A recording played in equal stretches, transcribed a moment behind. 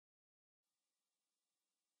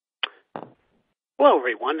Hello,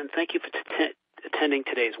 everyone, and thank you for attending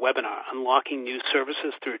today's webinar, Unlocking New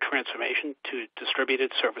Services Through Transformation to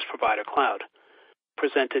Distributed Service Provider Cloud,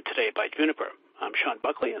 presented today by Juniper. I'm Sean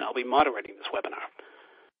Buckley, and I'll be moderating this webinar.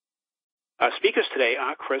 Our speakers today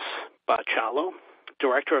are Chris Baccialo,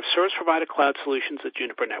 Director of Service Provider Cloud Solutions at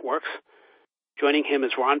Juniper Networks. Joining him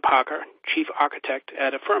is Ron Parker, Chief Architect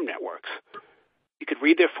at Affirmed Networks. You could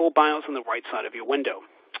read their full bios on the right side of your window.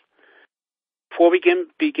 Before we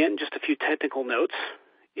begin, just a few technical notes.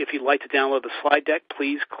 If you'd like to download the slide deck,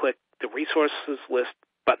 please click the Resources List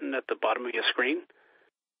button at the bottom of your screen.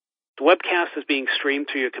 The webcast is being streamed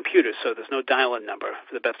through your computer, so there's no dial-in number.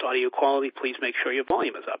 For the best audio quality, please make sure your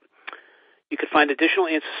volume is up. You can find additional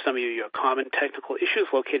answers to some of your common technical issues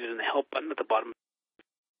located in the Help button at the bottom.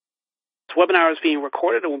 This webinar is being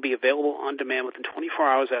recorded and will be available on demand within 24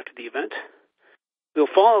 hours after the event. We'll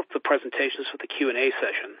follow up the presentations with a Q&A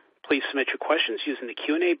session. Please submit your questions using the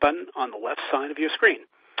Q&A button on the left side of your screen.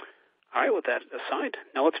 All right, with that aside,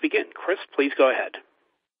 now let's begin. Chris, please go ahead.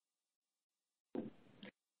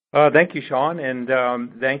 Thank you, Sean, and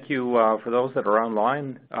thank you for those that are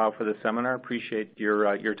online for the seminar. Appreciate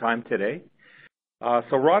your time today.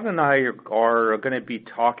 So Rod and I are going to be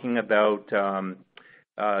talking about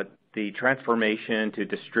the transformation to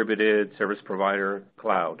distributed service provider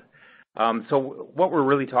cloud. So what we're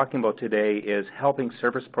really talking about today is helping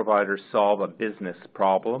service providers solve a business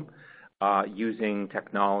problem using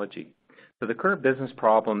technology. So the current business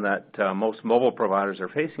problem that most mobile providers are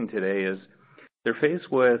facing today is they're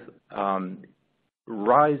faced with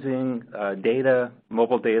rising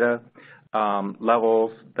mobile data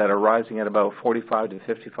levels that are rising at about 45 to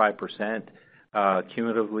 55%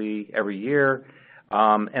 cumulatively every year.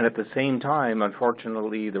 And at the same time,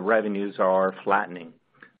 unfortunately, the revenues are flattening.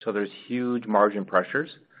 So there's huge margin pressures.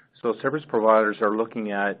 So service providers are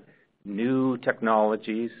looking at new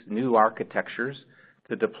technologies, new architectures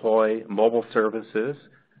to deploy mobile services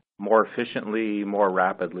more efficiently, more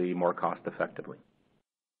rapidly, more cost effectively.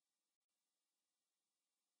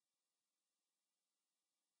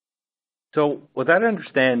 So with that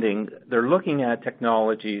understanding, they're looking at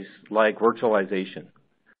technologies like virtualization.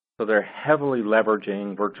 So they're heavily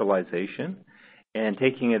leveraging virtualization and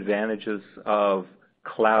taking advantages of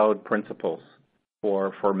cloud principles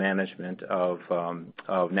for management of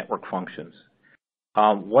network functions.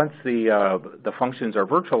 Once the functions are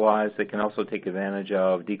virtualized, they can also take advantage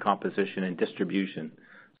of decomposition and distribution.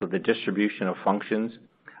 So the distribution of functions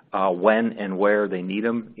when and where they need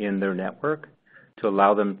them in their network to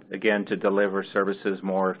allow them, again, to deliver services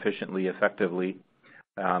more efficiently, effectively,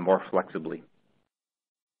 more flexibly.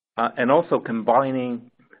 And also combining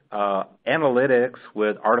analytics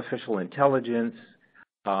with artificial intelligence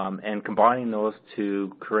and combining those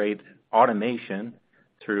to create automation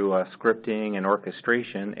through scripting and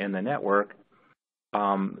orchestration in the network,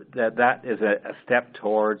 that is a step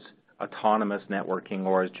towards autonomous networking,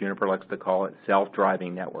 or as Juniper likes to call it,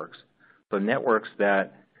 self-driving networks. So networks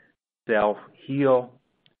that self-heal,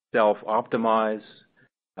 self-optimize,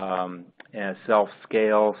 and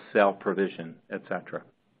self-scale, self-provision, etc.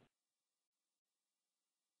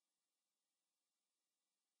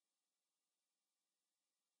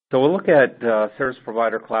 So we'll look at service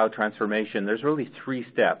provider cloud transformation. There's really three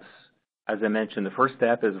steps. As I mentioned, the first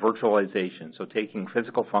step is virtualization. So taking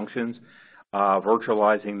physical functions,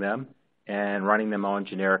 virtualizing them, and running them on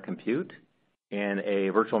generic compute in a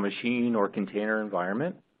virtual machine or container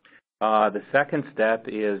environment. The second step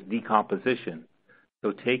is decomposition.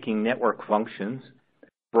 So taking network functions,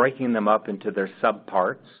 breaking them up into their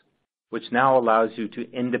subparts, which now allows you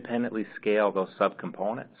to independently scale those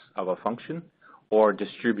subcomponents of a function or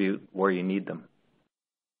distribute where you need them.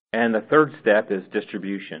 And the third step is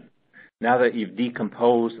distribution. Now that you've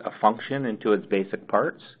decomposed a function into its basic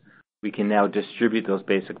parts, we can now distribute those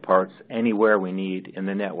basic parts anywhere we need in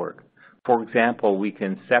the network. For example, we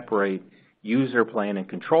can separate user plane and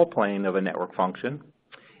control plane of a network function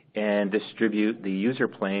and distribute the user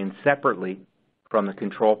plane separately from the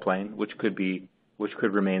control plane, which could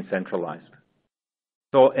remain centralized.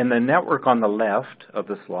 So in the network on the left of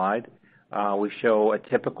the slide, we show a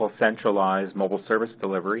typical centralized mobile service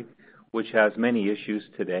delivery, which has many issues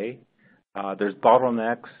today. There's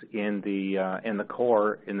bottlenecks in the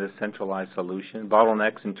core in this centralized solution,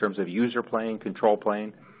 bottlenecks in terms of user plane, control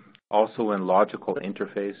plane, also in logical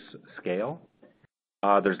interface scale.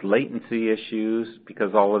 There's latency issues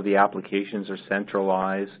because all of the applications are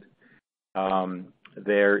centralized.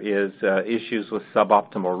 There is issues with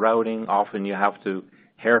suboptimal routing. Often you have to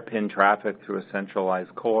hairpin traffic through a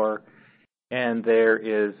centralized core. And there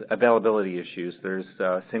is availability issues. There's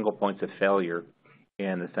single points of failure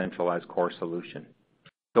in the centralized core solution.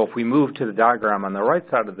 So if we move to the diagram on the right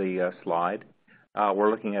side of the slide, we're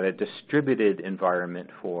looking at a distributed environment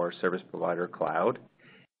for service provider cloud,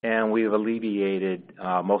 and we've alleviated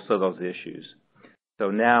most of those issues. So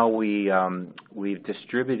now we've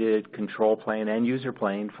distributed control plane and user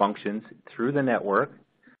plane functions through the network.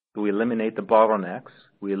 We eliminate the bottlenecks.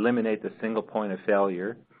 We eliminate the single point of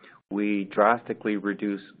failure. We drastically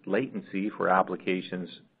reduce latency for applications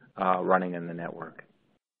running in the network.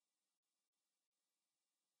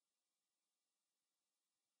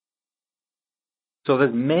 So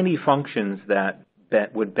there's many functions that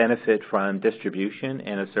would benefit from distribution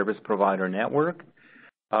in a service provider network.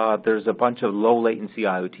 There's a bunch of low latency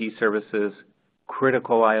IoT services,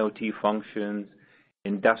 critical IoT functions,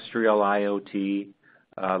 industrial IoT,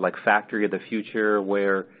 like factory of the future,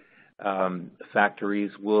 where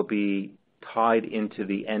factories will be tied into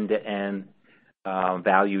the end-to-end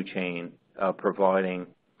value chain, providing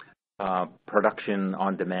production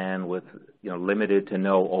on demand with limited to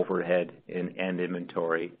no overhead and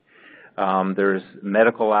inventory. There's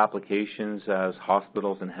medical applications as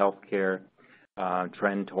hospitals and healthcare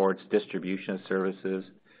trend towards distribution services,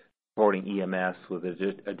 supporting EMS with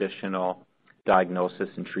additional diagnosis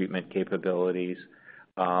and treatment capabilities.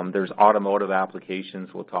 There's automotive applications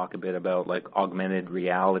we'll talk a bit about, like augmented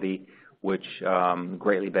reality, which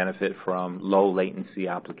greatly benefit from low latency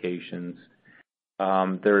applications.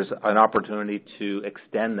 There's an opportunity to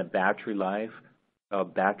extend the battery life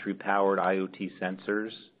of battery-powered IoT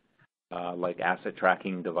sensors, like asset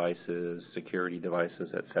tracking devices, security devices,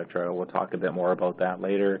 etc. We'll talk a bit more about that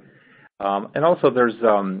later. And also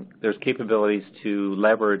there's capabilities to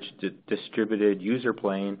leverage distributed user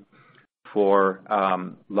plane for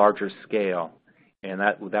larger scale, and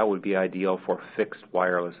that would be ideal for fixed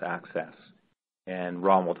wireless access. And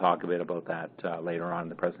Ron will talk a bit about that later on in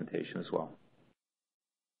the presentation as well.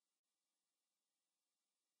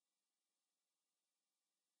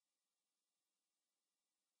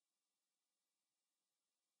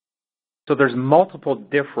 So there's multiple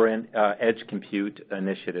different edge compute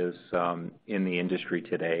initiatives in the industry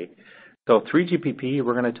today. So 3GPP,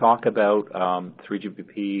 we're going to talk about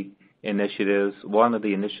 3GPP initiatives. One of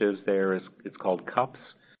the initiatives there is it's called CUPS,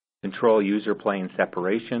 Control User Plane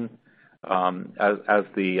Separation. As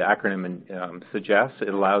the acronym suggests,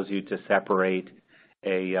 it allows you to separate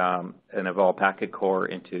an evolved packet core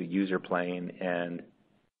into user plane and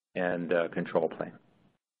control plane.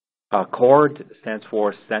 CORE stands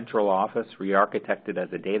for Central Office Re-architected as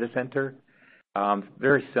a Data Center.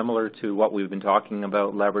 Very similar to what we've been talking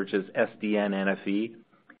about, leverages SDN, NFV,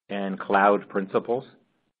 and cloud principles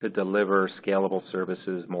to deliver scalable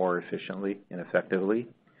services more efficiently and effectively.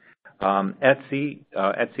 Etsy,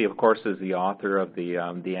 of course, is the author of the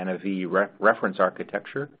NFV reference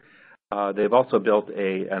architecture. They've also built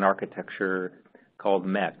an architecture called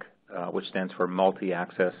MEC, which stands for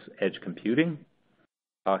Multi-Access Edge Computing.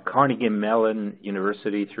 Carnegie Mellon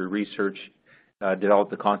University, through research,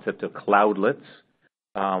 developed the concept of cloudlets,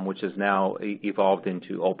 which has now evolved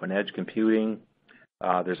into open edge computing.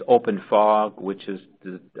 There's OpenFog, which is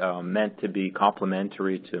meant to be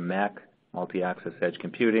complementary to MEC, multi-access edge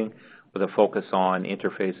computing, with a focus on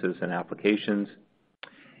interfaces and applications.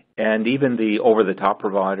 And even the over-the-top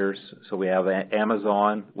providers, so we have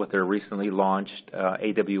Amazon with their recently launched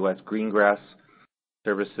AWS Greengrass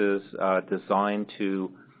services designed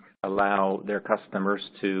to allow their customers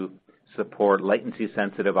to support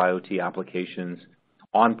latency-sensitive IoT applications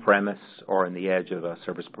on-premise or in the edge of a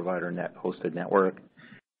service provider hosted network.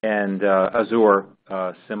 And Azure,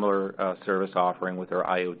 similar service offering with their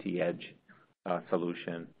IoT Edge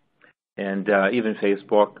solution. And even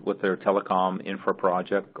Facebook with their Telecom Infra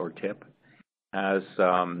Project, or TIP,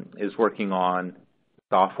 is working on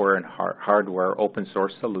software and hardware open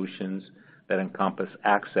source solutions that encompass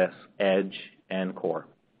access, edge, and core.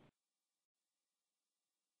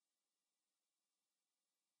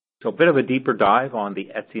 So a bit of a deeper dive on the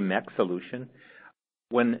Etsy MEC solution.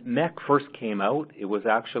 When MEC first came out, it was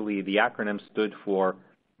actually, the acronym stood for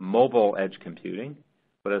Mobile Edge Computing.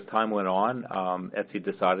 But as time went on, Etsy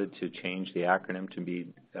decided to change the acronym to be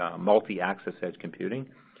Multi-Access Edge Computing.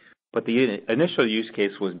 But the initial use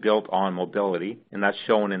case was built on mobility, and that's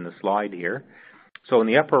shown in the slide here. So in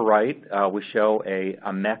the upper right, we show a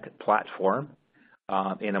MEC platform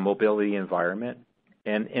in a mobility environment.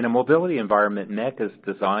 And in a mobility environment, MEC is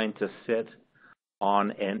designed to sit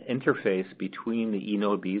on an interface between the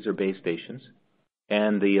eNodeBs, or base stations,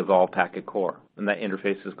 and the evolved packet core. And that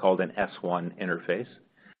interface is called an S1 interface.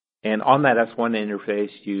 And on that S1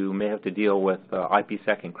 interface, you may have to deal with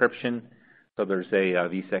IPsec encryption. So there's a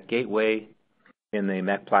VSec gateway in the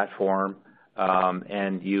MEC platform.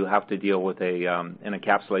 and you have to deal with an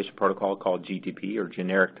encapsulation protocol called GTP, or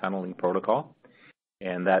Generic Tunneling Protocol,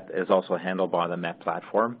 and that is also handled by the MEC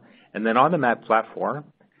platform. And then on the MEC platform,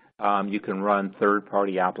 you can run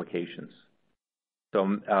third-party applications. So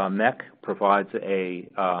MEC provides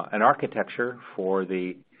an architecture for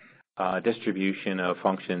the distribution of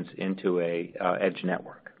functions into a edge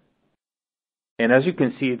network. And as you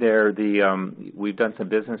can see there, we've done some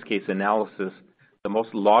business case analysis. The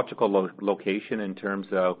most logical location in terms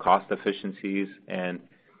of cost efficiencies and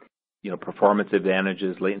performance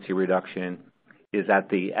advantages, latency reduction, is at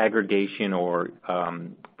the aggregation or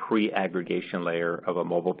pre-aggregation layer of a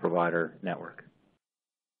mobile provider network.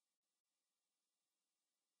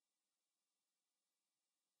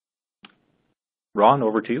 Ron,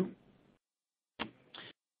 over to you.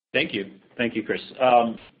 Thank you, Chris.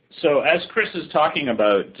 So as Chris is talking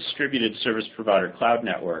about distributed service provider cloud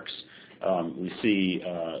networks, we see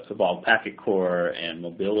evolved packet core and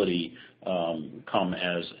mobility come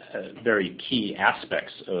as very key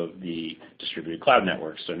aspects of the distributed cloud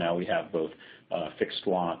network. So now we have both fixed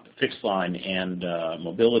line and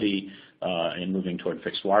mobility, and moving toward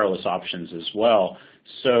fixed wireless options as well.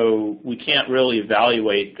 So we can't really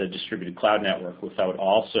evaluate the distributed cloud network without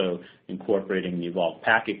also incorporating the evolved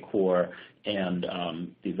packet core and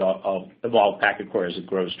the evolved packet core as it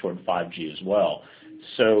grows toward 5G as well.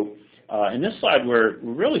 So in this slide, we're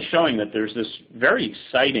really showing that there's this very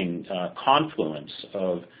exciting confluence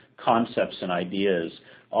of concepts and ideas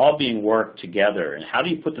all being worked together. And how do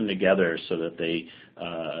you put them together so that they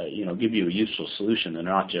give you a useful solution? They're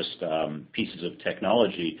not just pieces of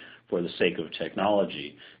technology for the sake of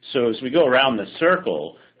technology. So as we go around the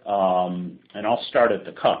circle, and I'll start at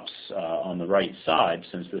the cups on the right side,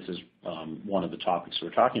 since this is one of the topics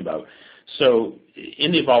we're talking about. So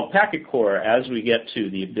in the evolved packet core, as we get to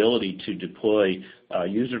the ability to deploy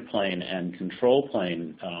user plane and control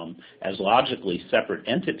plane as logically separate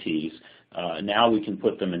entities, now we can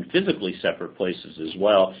put them in physically separate places as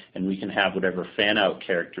well, and we can have whatever fan-out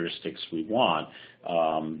characteristics we want.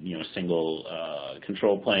 Single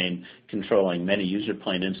control plane controlling many user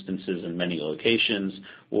plane instances in many locations,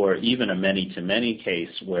 or even a many-to-many case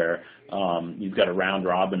where you've got a round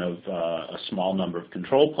robin of a small number of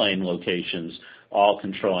control plane locations all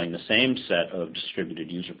controlling the same set of distributed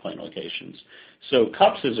user plane locations. So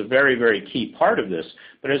CUPS is a very, very key part of this,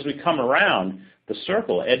 but as we come around the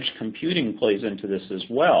circle, edge computing plays into this as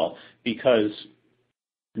well, because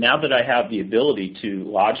now that I have the ability to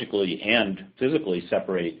logically and physically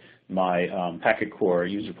separate my packet core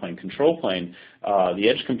user plane control plane, the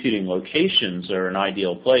edge computing locations are an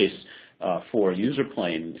ideal place for user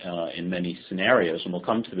plane in many scenarios, and we'll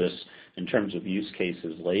come to this in terms of use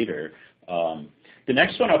cases later. The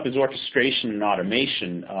next one up is orchestration and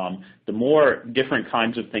automation. The more different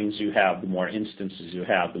kinds of things you have, the more instances you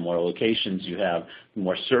have, the more locations you have, the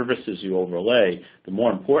more services you overlay, the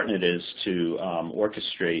more important it is to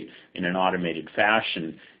orchestrate in an automated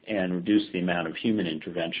fashion and reduce the amount of human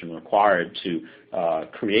intervention required to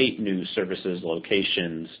create new services,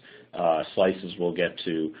 locations, slices we'll get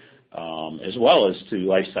to, as well as to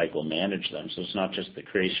lifecycle manage them. So it's not just the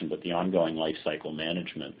creation, but the ongoing lifecycle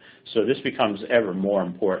management. So this becomes ever more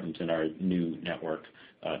important in our new network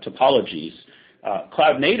topologies.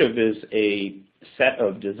 Cloud native is a set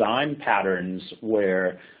of design patterns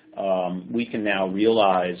where we can now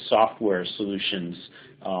realize software solutions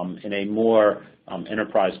in a more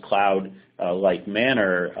enterprise cloud-like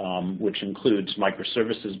manner, which includes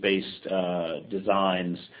microservices-based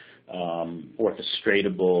designs,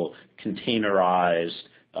 orchestratable, containerized,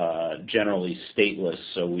 generally stateless.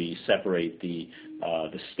 So we separate the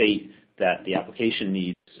state that the application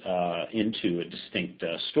needs into a distinct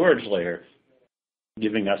storage layer,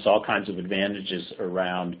 giving us all kinds of advantages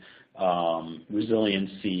around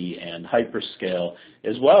resiliency and hyperscale,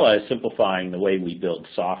 as well as simplifying the way we build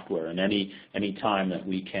software. And any time that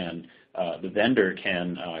we can, the vendor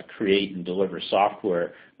can create and deliver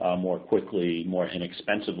software more quickly, more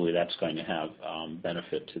inexpensively, that's going to have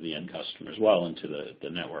benefit to the end customer as well, and to the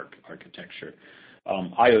network architecture.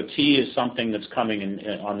 IoT is something that's coming in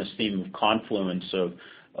on this theme of confluence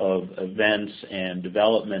of events and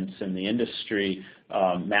developments in the industry,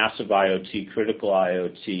 massive IoT, critical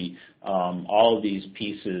IoT, all of these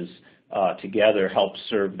pieces together help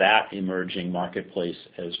serve that emerging marketplace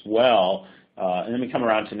as well. And then we come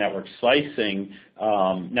around to network slicing.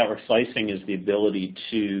 Network slicing is the ability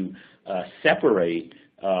to separate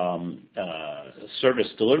service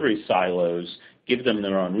delivery silos, give them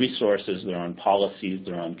their own resources, their own policies,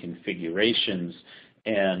 their own configurations,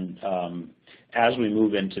 and as we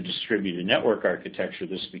move into distributed network architecture,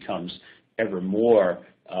 this becomes ever more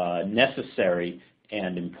necessary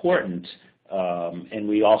and important. And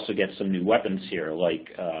we also get some new weapons here, like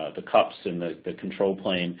the cups and the control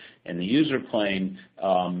plane and the user plane.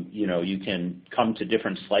 You can come to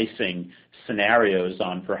different slicing scenarios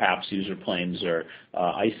on perhaps user planes are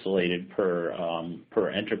isolated per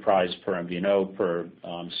enterprise, per MVNO, per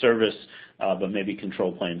service, but maybe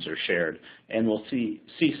control planes are shared. And we'll see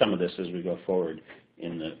some of this as we go forward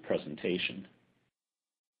in the presentation.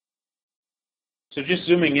 So just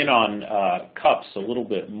zooming in on cups a little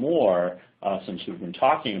bit more, since we've been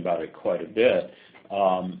talking about it quite a bit.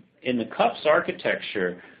 In the cups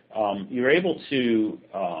architecture, you're able to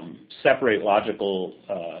separate logical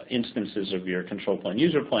instances of your control plane,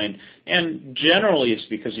 user plane, and generally it's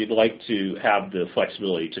because you'd like to have the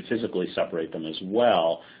flexibility to physically separate them as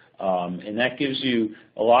well. And that gives you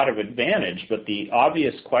a lot of advantage, but the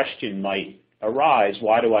obvious question might arise,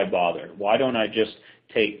 why do I bother? Why don't I just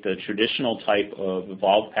take the traditional type of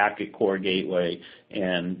evolved packet core gateway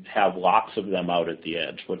and have lots of them out at the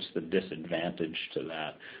edge? What's the disadvantage to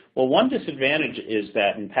that? Well, one disadvantage is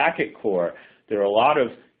that in packet core, there are a lot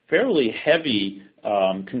of fairly heavy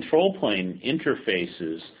control plane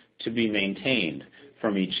interfaces to be maintained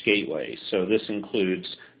from each gateway. So this includes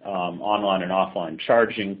online and offline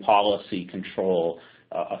charging, policy control,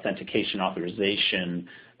 authentication authorization.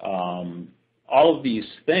 All of these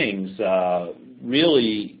things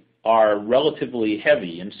really are relatively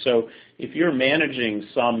heavy. And so if you're managing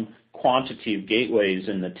some quantity of gateways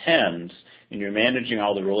in the tens, and you're managing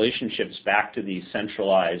all the relationships back to these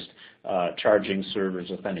centralized charging servers,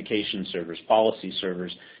 authentication servers, policy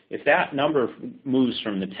servers, if that number moves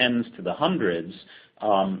from the tens to the hundreds,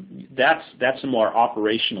 that's a more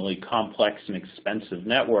operationally complex and expensive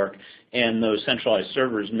network, and those centralized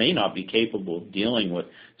servers may not be capable of dealing with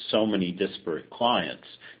so many disparate clients.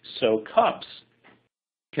 So cups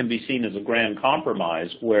can be seen as a grand compromise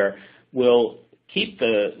where we'll keep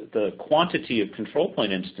the quantity of control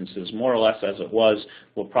plane instances more or less as it was.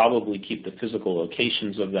 We'll probably keep the physical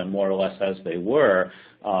locations of them more or less as they were,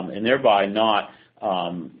 and thereby not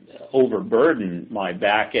overburden my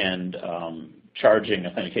back-end charging,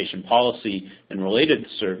 authentication policy, and related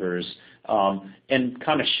servers, and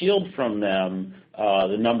kind of shield from them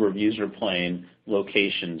the number of user plane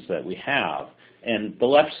locations that we have. And the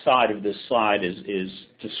left side of this slide is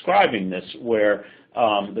describing this, where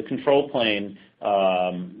the control plane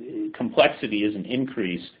complexity isn't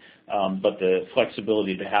increased, but the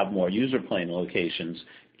flexibility to have more user plane locations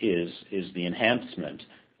is the enhancement.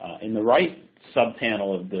 In the right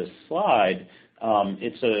subpanel of this slide,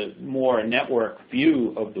 it's a more network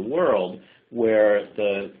view of the world where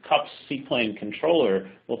the CUPS C-plane controller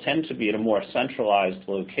will tend to be at a more centralized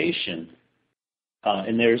location.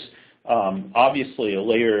 And there's obviously a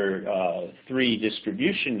layer 3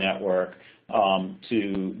 distribution network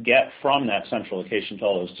to get from that central location to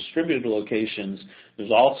all those distributed locations.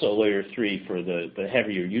 There's also layer 3 for the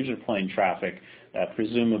heavier user plane traffic that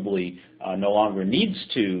presumably no longer needs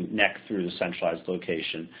to neck through the centralized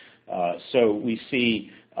location. So we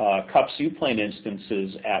see CUPS U-plane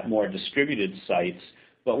instances at more distributed sites,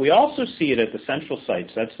 but we also see it at the central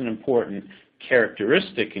sites. That's an important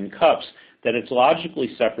characteristic in CUPS, that it's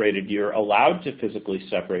logically separated. You're allowed to physically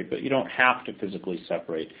separate, but you don't have to physically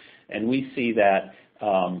separate. And we see that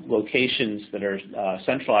locations that are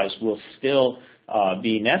centralized will still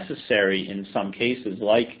be necessary in some cases,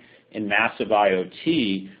 like in massive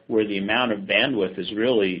IoT, where the amount of bandwidth is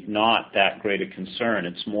really not that great a concern.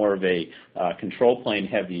 It's more of a control plane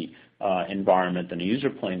heavy environment than a user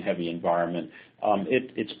plane heavy environment.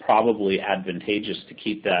 It's probably advantageous to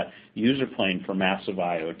keep that user plane for massive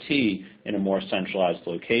IoT in a more centralized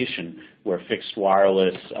location, where fixed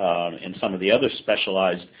wireless and some of the other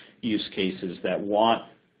specialized use cases that want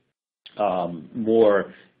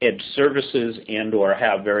more edge services and or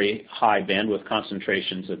have very high bandwidth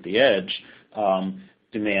concentrations at the edge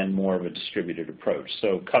demand more of a distributed approach.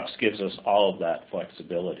 So CUPS gives us all of that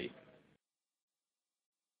flexibility.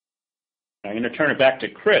 I'm going to turn it back to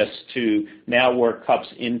Chris to now work CUPS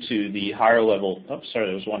into the higher level. Oops, sorry,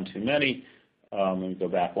 there was one too many. Let me go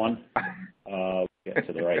back one. Get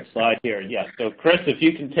to the right slide here. Yeah, so Chris, if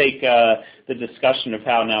you can take the discussion of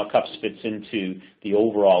how now CUPS fits into the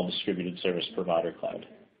overall distributed service provider cloud.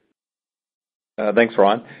 Thanks,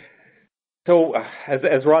 Ron. So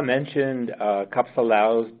as Ron mentioned, CUPS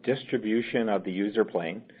allows distribution of the user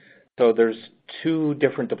plane. So there's two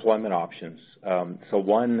different deployment options. So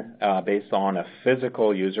one based on a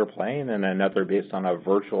physical user plane and another based on a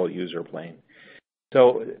virtual user plane.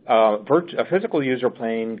 So a physical user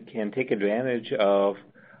plane can take advantage of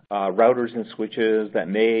routers and switches that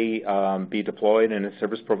may be deployed in a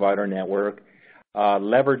service provider network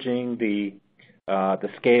leveraging the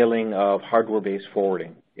scaling of hardware-based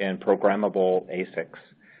forwarding and programmable ASICs,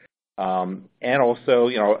 and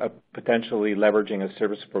also potentially leveraging a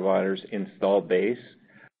service provider's installed base,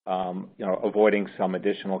 avoiding some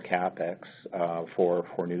additional capex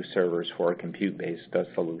for new servers for a compute-based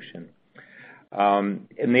solution. And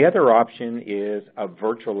the other option is a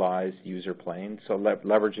virtualized user plane, so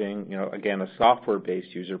leveraging, again, a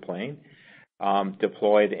software-based user plane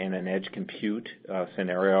deployed in an edge compute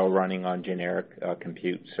scenario running on generic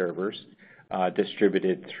compute servers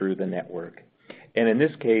distributed through the network. And in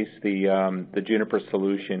this case, the Juniper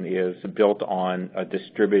solution is built on a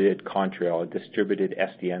distributed Contrail, a distributed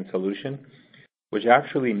SDN solution, which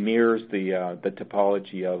actually mirrors the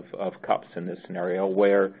topology of CUPS in this scenario,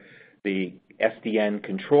 where the SDN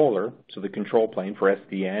controller, so the control plane for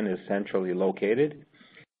SDN is centrally located,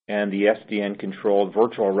 and the SDN-controlled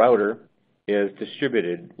virtual router is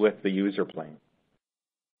distributed with the user plane.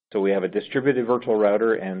 So we have a distributed virtual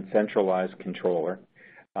router and centralized controller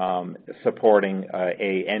supporting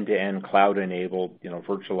a end-to-end cloud-enabled,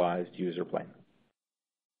 virtualized user plane.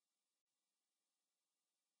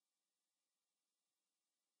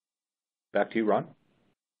 Back to you, Ron.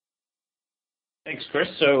 Thanks, Chris.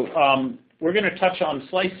 So we're going to touch on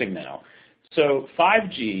slicing now. So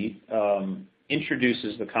 5G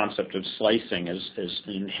introduces the concept of slicing as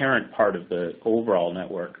an inherent part of the overall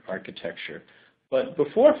network architecture. But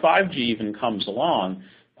before 5G even comes along,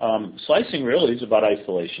 slicing really is about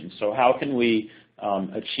isolation. So how can we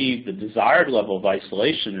achieve the desired level of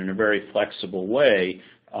isolation in a very flexible way,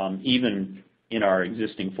 even in our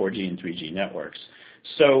existing 4G and 3G networks?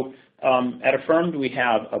 So at Affirmed, we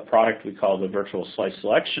have a product we call the Virtual Slice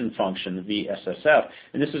Selection Function, the VSSF,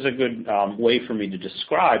 and this is a good way for me to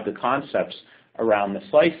describe the concepts around the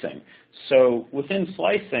slicing. So within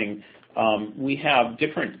slicing, we have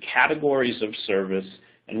different categories of service,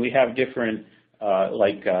 and we have different,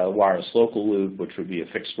 like wireless local loop, which would be a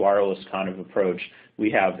fixed wireless kind of approach. We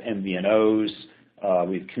have MVNOs,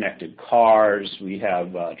 we've connected cars, we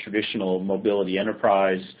have traditional mobility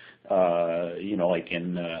enterprise, like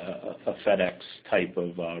in a FedEx type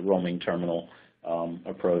of roaming terminal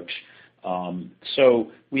approach.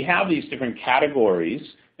 So we have these different categories,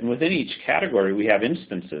 and within each category we have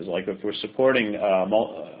instances. Like if we're supporting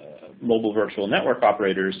mobile virtual network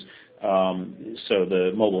operators, so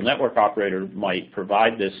the mobile network operator might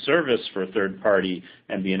provide this service for third-party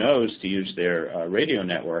MVNOs to use their radio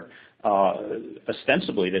network.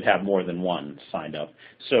 Ostensibly, they'd have more than one signed up.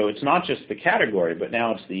 So it's not just the category, but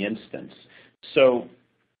now it's the instance. So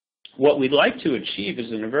what we'd like to achieve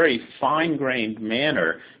is in a very fine-grained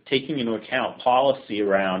manner, taking into account policy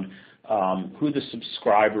around who the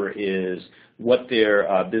subscriber is, what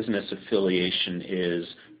their business affiliation is,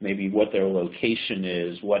 maybe what their location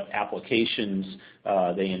is, what applications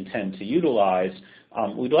they intend to utilize.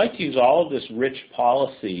 We'd like to use all of this rich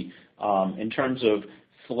policy in terms of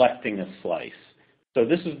selecting a slice. So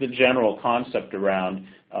this is the general concept around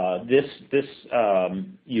this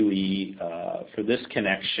UE for this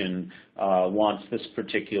connection wants this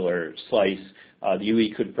particular slice. The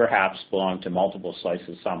UE could perhaps belong to multiple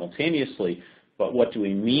slices simultaneously, but what do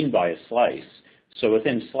we mean by a slice? So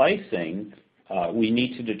within slicing, we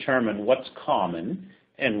need to determine what's common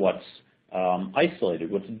and what's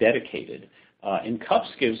isolated, what's dedicated. And CUPS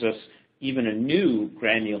gives us even a new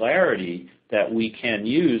granularity that we can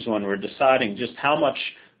use when we're deciding just how much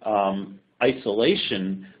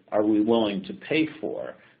isolation are we willing to pay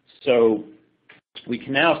for. So we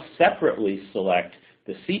can now separately select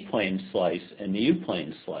the C-plane slice and the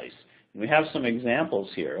U-plane slice. And we have some examples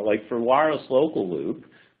here. Like for wireless local loop,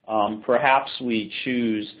 perhaps we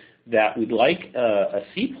choose that we'd like a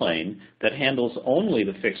C-plane that handles only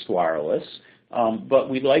the fixed wireless, but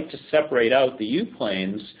we'd like to separate out the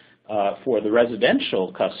U-planes for the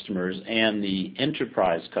residential customers and the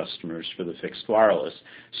enterprise customers for the fixed wireless.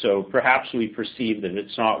 So perhaps we perceive that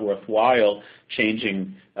it's not worthwhile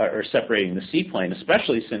changing or separating the C-plane,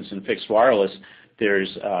 especially since in fixed wireless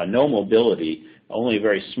there's no mobility, only a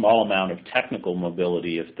very small amount of technical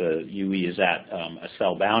mobility. If the UE is at a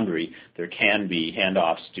cell boundary, there can be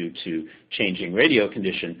handoffs due to changing radio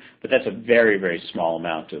condition, but that's a very, very small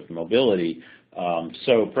amount of mobility.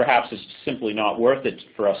 So perhaps it's simply not worth it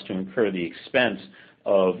for us to incur the expense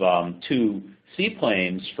of two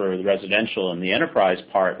C-planes for the residential and the enterprise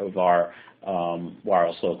part of our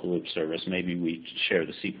wireless local loop service. Maybe we share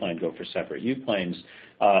the C-plane, go for separate U-planes.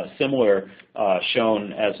 Similar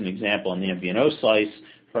shown as an example in the MVNO slice.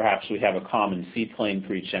 Perhaps we have a common C-plane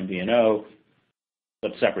for each MVNO,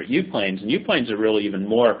 but separate U-planes. And U-planes are really even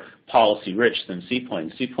more policy-rich than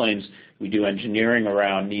C-planes. C-planes, we do engineering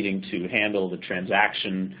around needing to handle the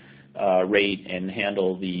transaction rate and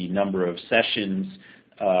handle the number of sessions,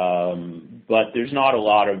 but there's not a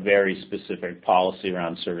lot of very specific policy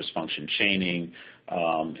around service function chaining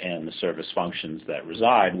and the service functions that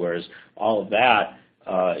reside, whereas all of that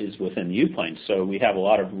is within the U-plane. So we have a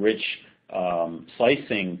lot of rich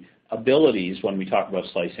slicing abilities when we talk about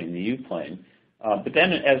slicing the U-plane. But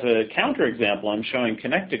then as a counterexample, I'm showing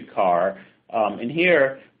connected car, and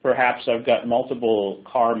here perhaps I've got multiple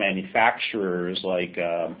car manufacturers like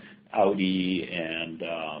Audi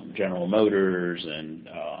and General Motors and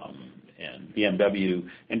BMW,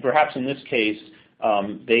 and perhaps in this case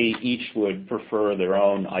they each would prefer their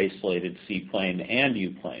own isolated C-plane and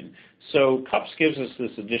U-plane. So CUPS gives us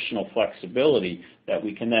this additional flexibility that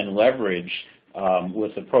we can then leverage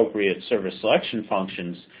with appropriate service selection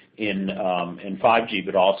functions in 5G,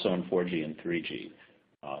 but also in 4G and 3G.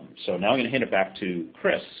 So now I'm going to hand it back to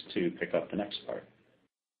Chris to pick up the next part.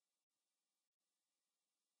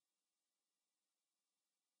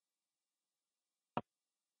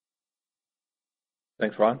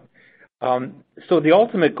 Thanks, Ron. So the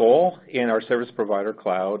ultimate goal in our service provider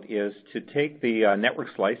cloud is to take the network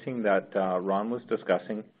slicing that Ron was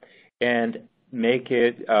discussing and make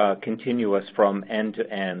it continuous from end to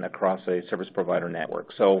end across a service provider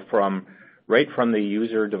network. So right from the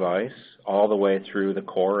user device all the way through the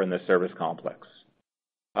core and the service complex.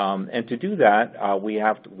 And to do that, we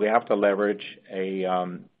have to leverage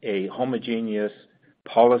a homogeneous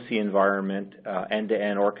policy environment,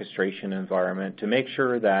 end-to-end orchestration environment to make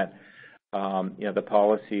sure that the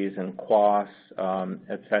policies and QoS,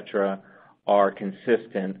 et cetera, are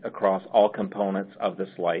consistent across all components of the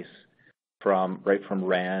slice, right from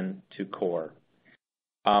RAN to core.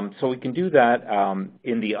 So we can do that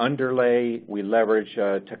in the underlay. We leverage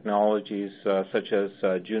technologies such as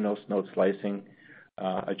Junos node slicing,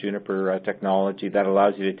 a Juniper technology that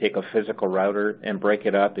allows you to take a physical router and break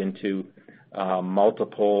it up into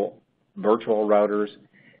multiple virtual routers.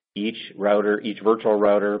 Each virtual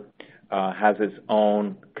router has its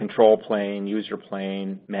own control plane, user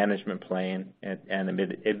plane, management plane, and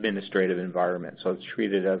administrative environment. So it's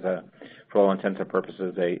treated as for all intents and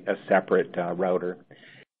purposes, a separate router.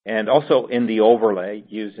 And also in the overlay,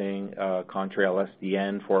 using Contrail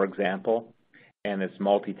SDN, for example, and its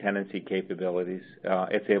multi-tenancy capabilities,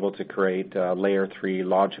 it's able to create layer 3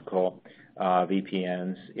 logical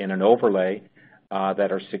VPNs in an overlay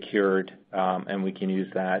that are secured, and we can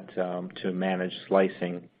use that to manage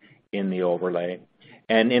slicing in the overlay.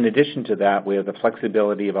 And in addition to that, we have the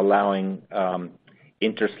flexibility of allowing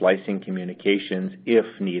inter-slicing communications if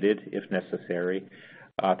needed, if necessary,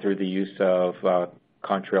 through the use of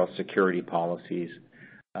Contrail security policies,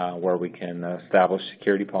 where we can establish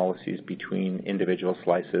security policies between individual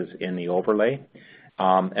slices in the overlay.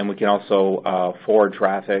 And we can also forward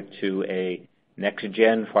traffic to a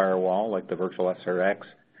next-gen firewall like the Virtual SRX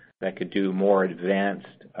that could do more advanced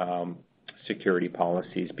security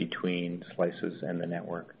policies between slices and the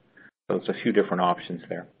network. So it's a few different options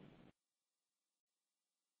there.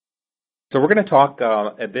 So we're going to talk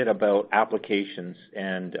a bit about applications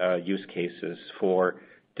and use cases for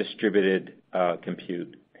distributed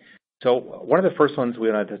compute. So one of the first ones we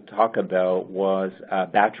wanted to talk about was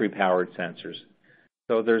battery-powered sensors.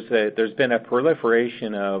 So there's been a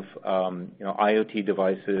proliferation of IoT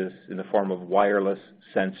devices in the form of wireless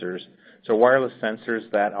sensors. So wireless sensors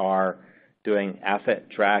that are doing asset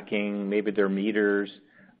tracking, maybe they're meters,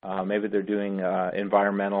 maybe they're doing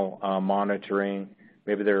environmental monitoring,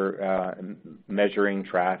 maybe they're measuring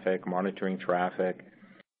traffic, monitoring traffic.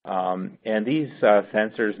 And these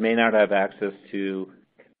sensors may not have access to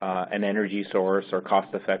an energy source or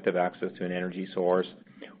cost-effective access to an energy source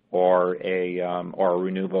or a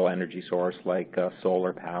renewable energy source like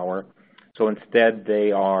solar power. So instead,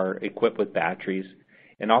 they are equipped with batteries,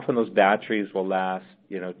 and often those batteries will last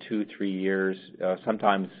 2-3 years,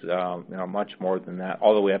 sometimes much more than that,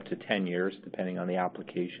 all the way up to 10 years, depending on the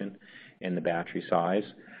application and the battery size.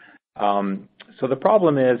 So the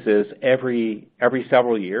problem is every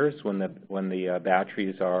several years when the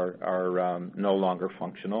batteries are no longer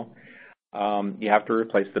functional, you have to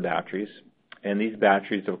replace the batteries. And these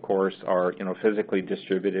batteries, of course, are physically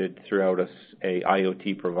distributed throughout a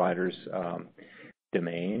IoT provider's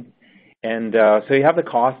domain. And so you have the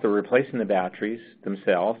cost of replacing the batteries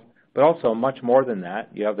themselves, but also much more than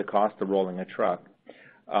that, you have the cost of rolling a truck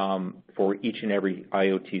for each and every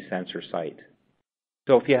IoT sensor site.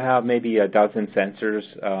 So if you have maybe a dozen sensors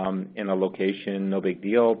in a location, no big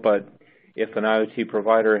deal, but if an IoT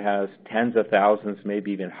provider has tens of thousands,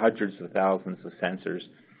 maybe even hundreds of thousands of sensors,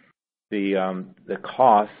 the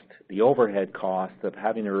cost, the overhead cost of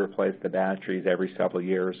having to replace the batteries every several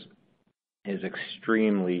years is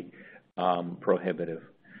extremely prohibitive.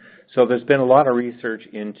 So there's been a lot of research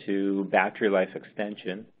into battery life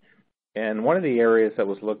extension. And one of the areas that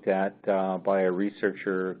was looked at by a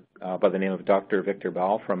researcher by the name of Dr. Victor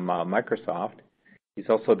Ball from Microsoft, he's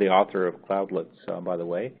also the author of Cloudlets, by the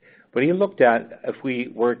way, but he looked at if we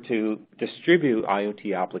were to distribute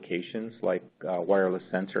IoT applications like wireless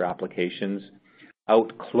sensor applications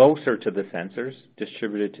out closer to the sensors,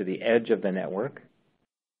 distributed to the edge of the network,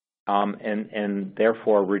 and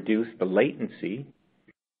therefore reduce the latency,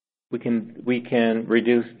 we can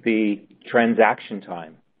reduce the transaction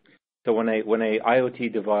time. So when a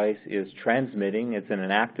IoT device is transmitting, it's in an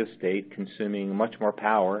active state, consuming much more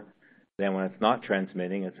power than when it's not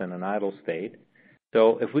transmitting, it's in an idle state.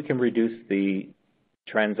 So if we can reduce the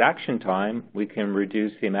transaction time, we can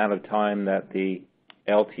reduce the amount of time that the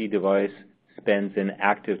LT device spends in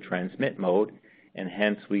active transmit mode, and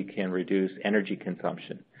hence we can reduce energy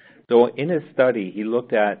consumption. So in his study, he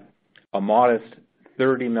looked at a modest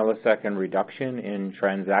 30 millisecond reduction in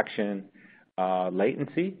transaction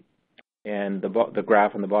latency, and the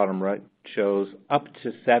graph on the bottom right shows up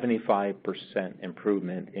to 75%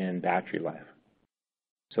 improvement in battery life.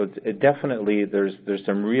 So it definitely, there's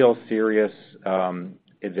some real serious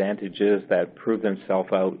advantages that prove themselves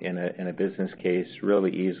out in a business case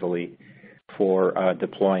really easily for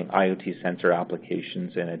deploying IoT sensor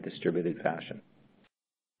applications in a distributed fashion.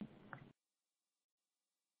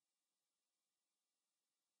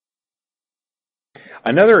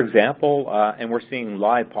 Another example, and we're seeing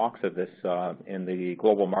live POCs of this in the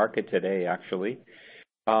global market today, actually,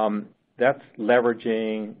 that's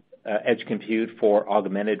leveraging edge compute for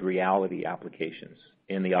augmented reality applications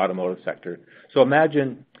in the automotive sector. So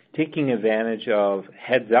imagine taking advantage of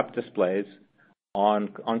heads-up displays on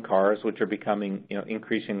cars, which are becoming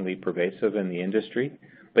increasingly pervasive in the industry,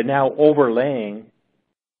 but now overlaying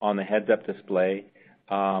on the heads-up display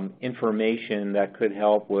information that could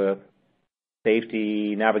help with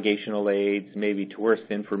safety, navigational aids, maybe tourist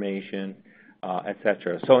information,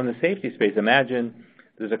 etc. So in the safety space, imagine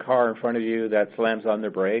there's a car in front of you that slams on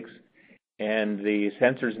their brakes, and the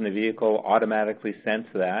sensors in the vehicle automatically sense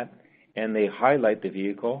that, and they highlight the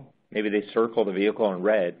vehicle. Maybe they circle the vehicle in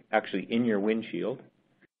red, actually in your windshield.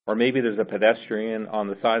 Or maybe there's a pedestrian on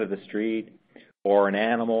the side of the street, or an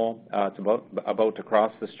animal it's about to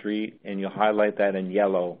cross the street, and you highlight that in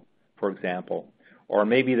yellow, for example. Or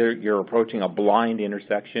maybe you're approaching a blind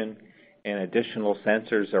intersection, and additional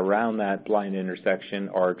sensors around that blind intersection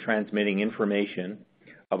are transmitting information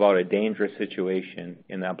about a dangerous situation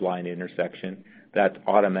in that blind intersection that's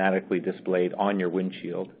automatically displayed on your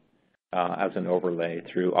windshield as an overlay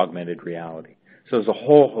through augmented reality. So there's a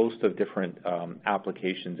whole host of different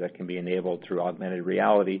applications that can be enabled through augmented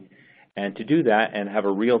reality. And to do that and have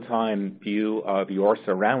a real-time view of your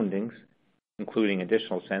surroundings, including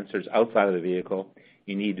additional sensors outside of the vehicle,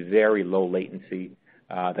 you need very low latency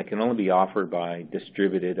that can only be offered by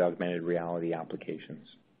distributed augmented reality applications.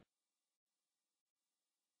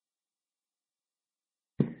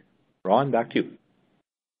 Ron, back to you.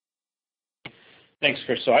 Thanks,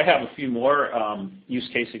 Chris. So I have a few more use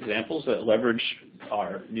case examples that leverage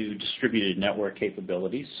our new distributed network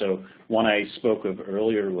capabilities. So one I spoke of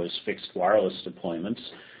earlier was fixed wireless deployments.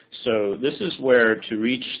 So this is where to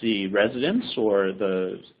reach the residence or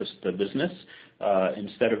the business,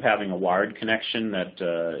 instead of having a wired connection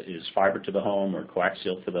that is fiber to the home or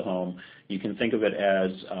coaxial to the home, you can think of it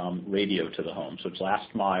as radio to the home. So it's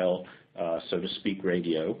last mile, so to speak,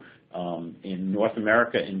 radio. In North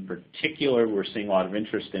America in particular, we're seeing a lot of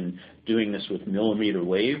interest in doing this with millimeter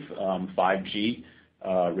wave 5G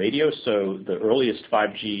radio. So the earliest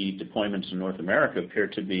 5G deployments in North America appear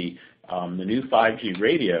to be the new 5G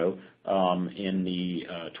radio in the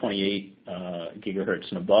 28 gigahertz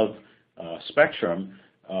and above spectrum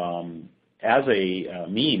as a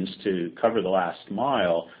means to cover the last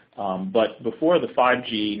mile. But before the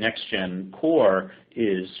 5G next-gen core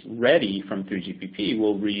is ready from 3GPP,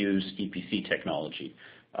 we'll reuse EPC technology.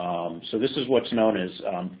 So this is what's known as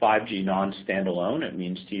 5G non-standalone. It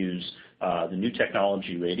means to use the new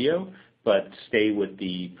technology radio, but stay with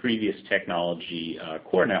the previous technology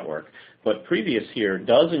core network. But previous here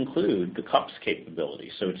does include the CUPS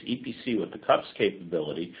capability. So it's EPC with the CUPS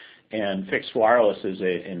capability, and fixed wireless is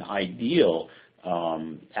an ideal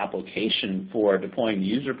application for deploying the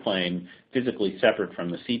user plane physically separate from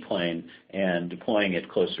the C plane and deploying it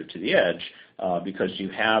closer to the edge because you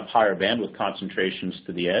have higher bandwidth concentrations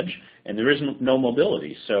to the edge and there is no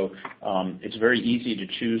mobility. So it's very easy to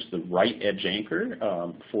choose the right edge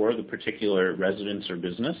anchor for the particular residence or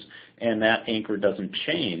business, and that anchor doesn't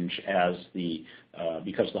change as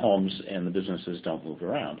because the homes and the businesses don't move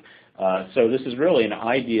around. So this is really an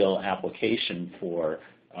ideal application for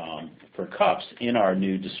CUPS in our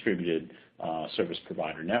new distributed service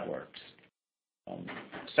provider networks.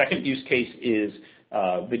 Second use case is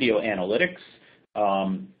video analytics.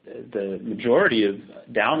 The majority of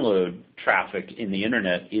download traffic in the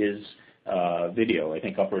internet is video, I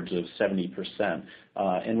think upwards of 70%.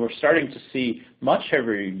 And we're starting to see much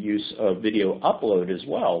heavier use of video upload as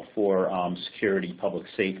well for security, public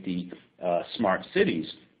safety, smart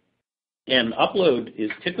cities. And upload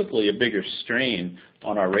is typically a bigger strain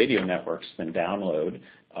on our radio networks than download.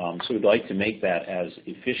 So we'd like to make that as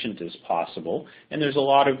efficient as possible. And there's a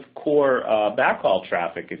lot of core backhaul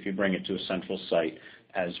traffic if you bring it to a central site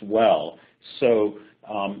as well. So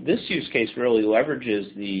this use case really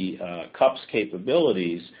leverages the CUPS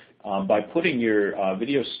capabilities by putting your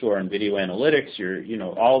video store and video analytics,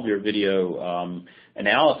 all of your video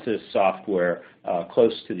analysis software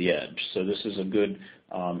close to the edge. So this is a good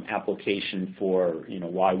application for,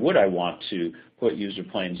 why would I want to put user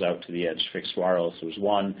planes out to the edge? Fixed wireless was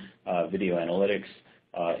one, video analytics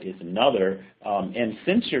is another. And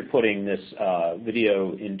since you're putting this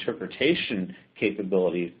video interpretation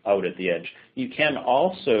capability out at the edge, you can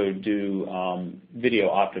also do video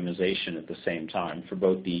optimization at the same time for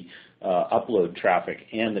both the upload traffic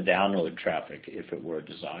and the download traffic if it were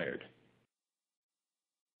desired.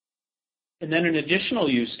 And then an additional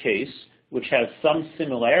use case, which has some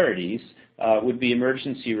similarities, would be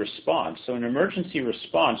emergency response. So in emergency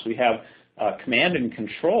response, we have command and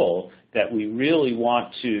control that we really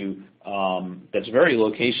want to, that's very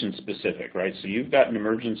location specific, right? So you've got an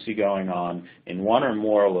emergency going on in one or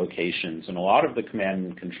more locations, and a lot of the command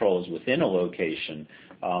and control is within a location.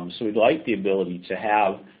 So we'd like the ability to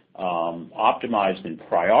have optimized and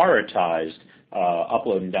prioritized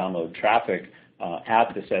upload and download traffic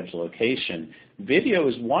at this edge location. Video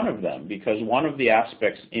is one of them because one of the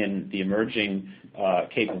aspects in the emerging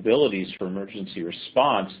capabilities for emergency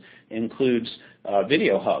response includes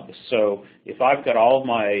video hubs. So if I've got all of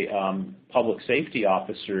my public safety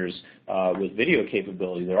officers with video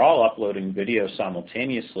capability, they're all uploading video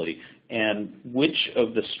simultaneously. And which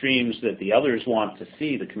of the streams that the others want to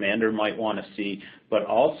see, the commander might want to see, but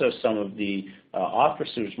also some of the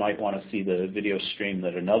officers might want to see the video stream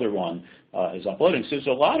that another one is uploading. So there's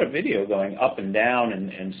a lot of video going up and down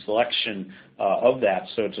and selection of that.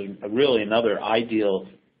 So it's really another ideal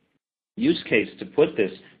use case to put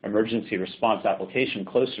this emergency response application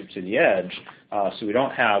closer to the edge so we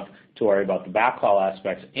don't have to worry about the backhaul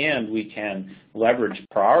aspects, and we can leverage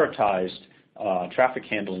prioritized traffic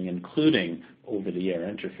handling, including over-the-air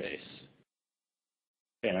interface.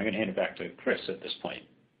 And I'm going to hand it back to Chris at this point.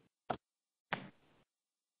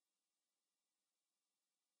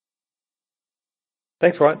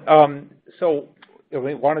 Thanks, Ron. So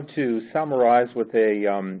we wanted to summarize with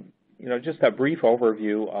a, just a brief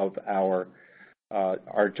overview of our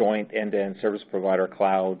joint end-to-end service provider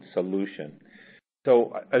cloud solution.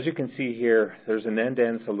 So as you can see here, there's an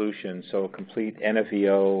end-to-end solution, so a complete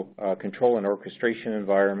NFVO control and orchestration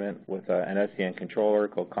environment with an SDN controller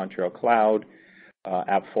called Contrail Cloud,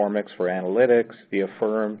 AppFormix for analytics. The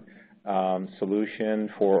Affirmed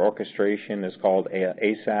solution for orchestration is called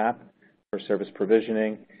ASAP for service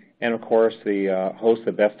provisioning, and of course the host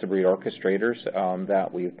of best-of-breed orchestrators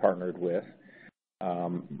that we've partnered with,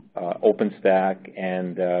 OpenStack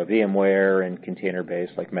and VMware and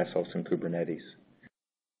container-based like Mesos and Kubernetes.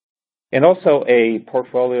 And also a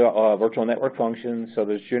portfolio of virtual network functions. So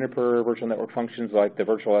there's Juniper virtual network functions like the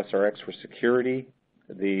virtual SRX for security,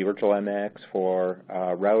 the virtual MX for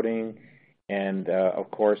routing, and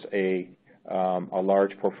of course a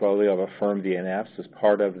large portfolio of Affirmed DNFs as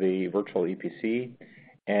part of the virtual EPC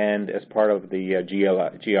and as part of the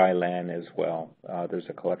GI LAN as well. There's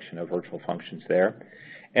a collection of virtual functions there.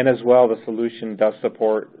 And as well, the solution does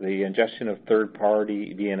support the ingestion of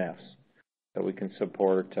third-party VNFs. So we can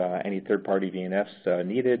support any third-party VNFs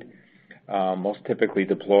needed, most typically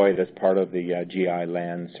deployed as part of the GI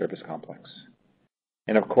LAN service complex.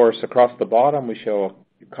 And of course, across the bottom, we show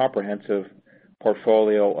a comprehensive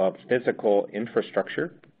portfolio of physical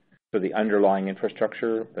infrastructure, so the underlying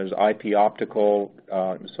infrastructure. There's IP optical,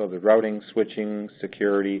 so the routing, switching,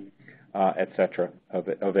 security, et cetera,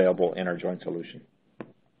 available in our joint solution.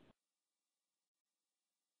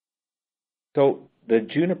 So the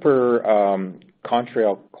Juniper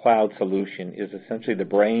Contrail Cloud solution is essentially the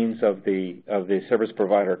brains of the service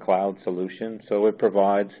provider cloud solution. So it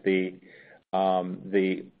provides the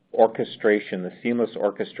orchestration, the seamless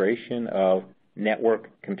orchestration of network,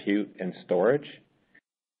 compute, and storage.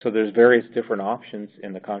 So there's various different options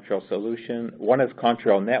in the Contrail solution. One is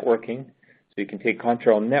Contrail networking. So you can take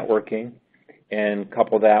Contrail networking and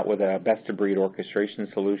couple that with a best-of-breed orchestration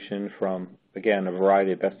solution from, again, a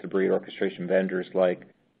variety of best-of-breed orchestration vendors like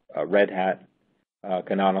Red Hat,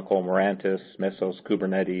 Canonical, Mirantis, Mesos,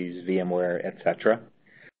 Kubernetes, VMware, etc.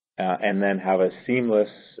 And then have a seamless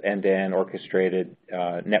end-to-end orchestrated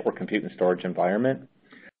network compute and storage environment.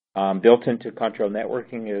 Built into Contrail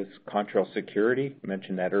networking is Contrail security. I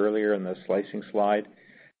mentioned that earlier in the slicing slide.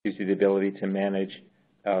 Gives you the ability to manage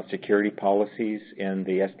security policies in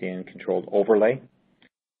the SDN-controlled overlay.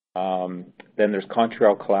 Then there's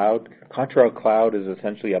Contrail Cloud. Contrail Cloud is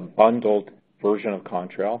essentially a bundled version of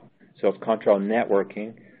Contrail. So it's Contrail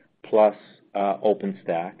networking plus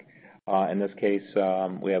OpenStack. In this case,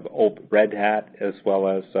 we have Red Hat as well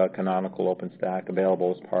as Canonical OpenStack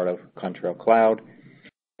available as part of Contrail Cloud.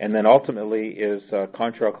 And then ultimately is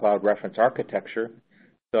Contrail Cloud Reference Architecture.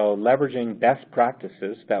 So leveraging best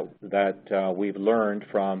practices that we've learned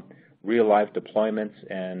from real-life deployments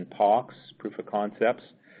and POCs, proof of concepts,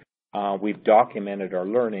 we've documented our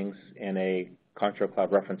learnings in a Contrail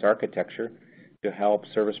Cloud Reference Architecture to help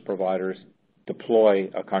service providers deploy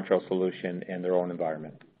a Contrail solution in their own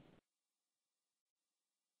environment.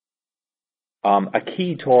 A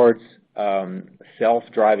key towards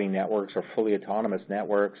self-driving networks or fully autonomous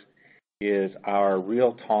networks is our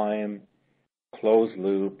real-time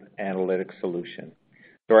closed-loop analytics solution.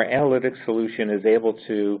 So our analytics solution is able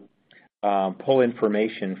to pull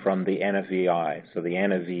information from the NFVI, so the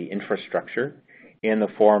NFV infrastructure, in the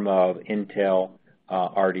form of Intel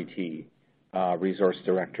RDT, Resource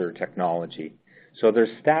Director Technology. So there's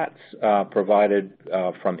stats provided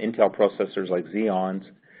from Intel processors like Xeons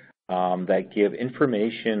that give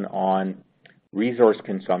information on resource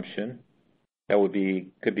consumption. That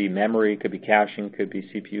could be memory, could be caching, could be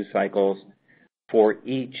CPU cycles for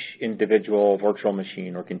each individual virtual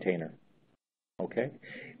machine or container. Okay,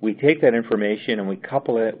 we take that information and we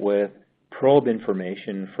couple it with probe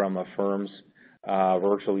information from Affirmed's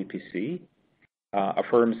virtual EPC.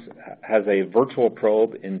 Affirmed has a virtual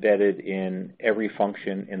probe embedded in every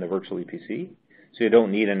function in the virtual EPC, so you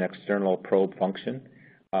don't need an external probe function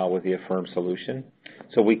with the Affirmed solution.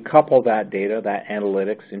 So we couple that data, that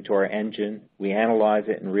analytics, into our engine. We analyze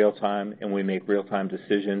it in real time, and we make real-time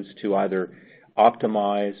decisions to either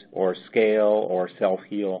optimize or scale or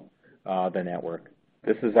self-heal the network.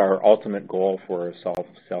 This is our ultimate goal for a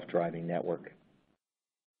self-driving network.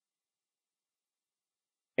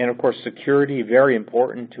 And of course, security, very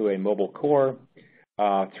important to a mobile core.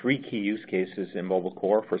 Three key use cases in mobile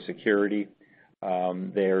core for security.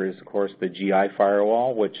 There is, of course, the GI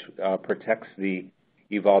firewall, which protects the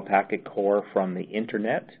Evolved Packet Core from the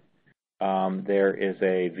internet. There is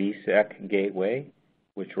a VSEC gateway,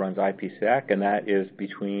 which runs IPsec, and that is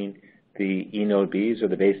between the eNodeBs or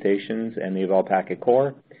the base stations and the Evolved Packet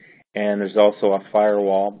Core. And there's also a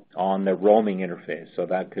firewall on the roaming interface, so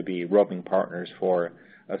that could be roaming partners for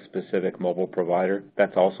a specific mobile provider.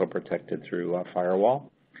 That's also protected through a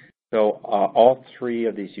firewall. So all three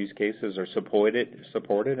of these use cases are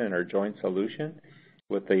supported in our joint solution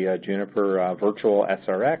with the Juniper Virtual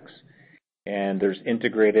SRX, and there's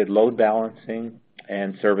integrated load balancing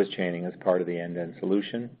and service chaining as part of the end-to-end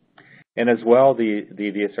solution. And as well, the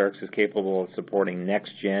VSRX is capable of supporting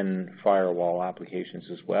next-gen firewall applications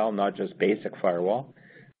as well, not just basic firewall.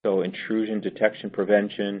 So intrusion detection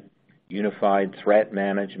prevention, unified threat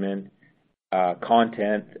management,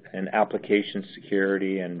 content and application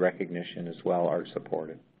security and recognition as well are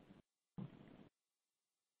supported.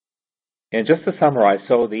 And just to summarize,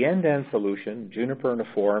 so the end-to-end solution, Juniper and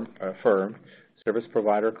Affirmed Service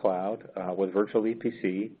Provider Cloud with Virtual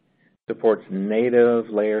EPC, supports native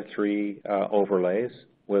Layer 3 overlays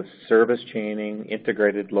with service chaining,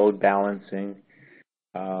 integrated load balancing.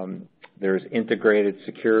 There's integrated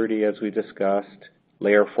security, as we discussed,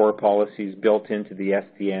 Layer 4 policies built into the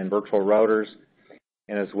SDN virtual routers,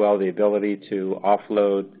 and as well the ability to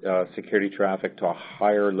offload security traffic to a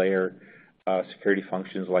higher layer security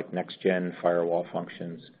functions like next-gen firewall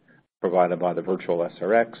functions provided by the Virtual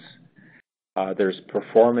SRX. There's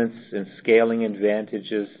performance and scaling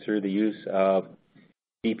advantages through the use of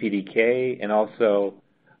DPDK and also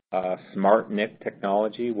smart NIC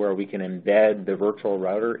technology, where we can embed the virtual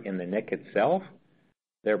router in the NIC itself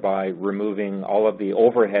thereby removing all of the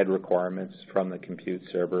overhead requirements from the compute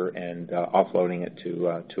server and offloading it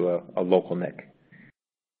to a local NIC.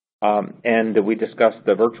 And we discussed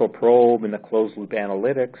the virtual probe and the closed-loop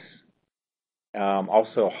analytics.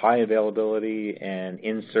 Also, high availability and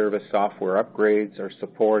in-service software upgrades are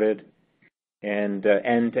supported, and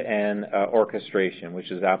end-to-end orchestration,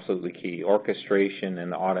 which is absolutely key. Orchestration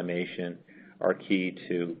and automation are key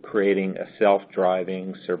to creating a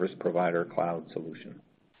self-driving service provider cloud solution.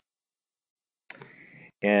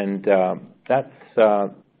 And that's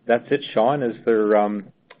it, Sean. Is there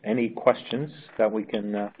any questions that we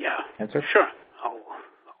can answer? Sure.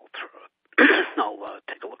 I'll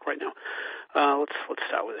take a look right now. Let's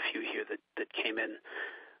start with a few here that came in.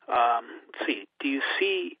 Let's see. Do you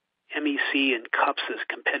see MEC and CUPS as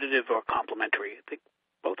competitive or complementary? I think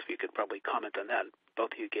both of you could probably comment on that.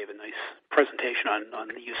 Both of you gave a nice presentation on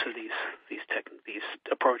the use of these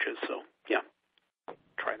approaches. So yeah,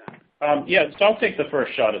 try that. So I'll take the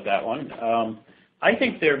first shot at that one. I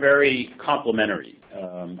think they're very complementary.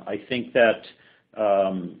 I think that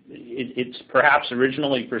it's perhaps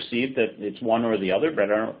originally perceived that it's one or the other, but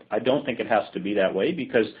I don't think it has to be that way,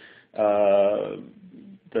 because the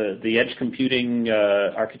edge computing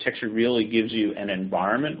architecture really gives you an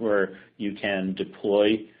environment where you can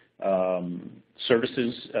deploy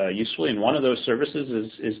services usefully, and one of those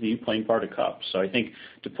services is the U-plane part of CUPS. So I think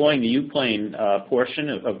deploying the U-plane portion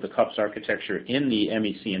of the CUPS architecture in the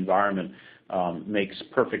MEC environment makes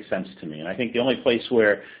perfect sense to me. And I think the only place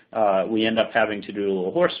where we end up having to do a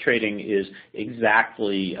little horse trading is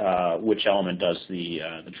exactly which element does the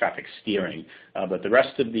traffic steering. But the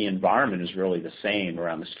rest of the environment is really the same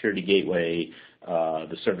around the security gateway,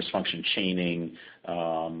 the service function chaining,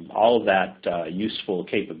 all of that useful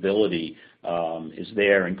capability is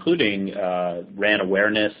there, including RAN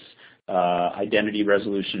awareness, identity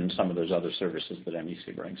resolution, some of those other services that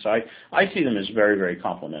MEC brings. So I see them as very, very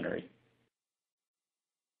complementary.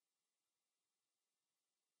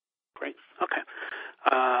 Great. Okay.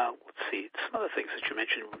 Let's see. Some other things that you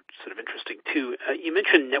mentioned were sort of interesting too. You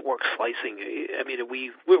mentioned network slicing. I mean,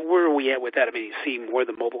 where are we at with that? I mean, you see more of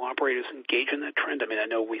the mobile operators engage in that trend. I mean, I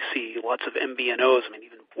know we see lots of MVNOs. I mean,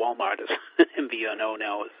 even Walmart is MVNO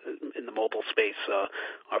now in the mobile space,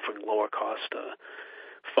 offering lower cost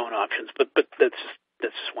phone options. But that's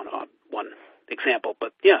just one example.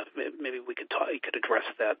 But yeah, maybe you could address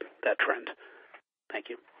that trend. Thank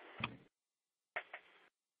you.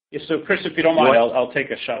 Yeah, so Chris, if you don't mind, I'll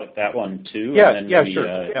take a shot at that one too. Yeah, and then maybe,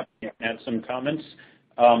 sure. Add some comments.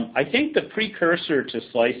 I think the precursor to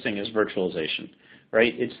slicing is virtualization,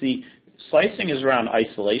 right? Slicing is around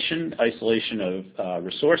isolation of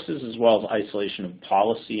resources, as well as isolation of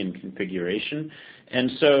policy and configuration.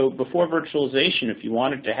 And so before virtualization, if you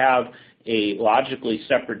wanted to have a logically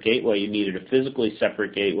separate gateway, you needed a physically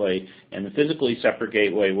separate gateway, and the physically separate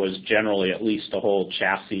gateway was generally at least a whole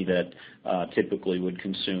chassis that typically would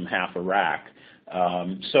consume half a rack.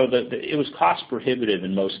 So it was cost prohibitive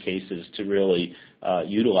in most cases to really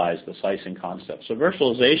utilize the slicing concept. So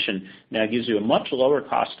virtualization now gives you a much lower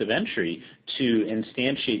cost of entry to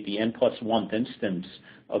instantiate the n+1th instance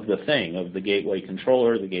of the thing, of the gateway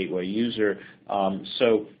controller, the gateway user.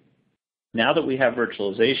 So now that we have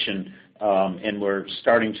virtualization and we're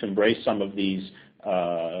starting to embrace some of these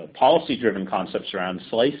policy-driven concepts around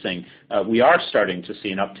slicing, we are starting to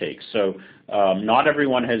see an uptake. So not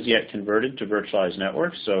everyone has yet converted to virtualized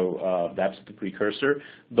networks, so that's the precursor.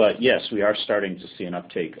 But yes, we are starting to see an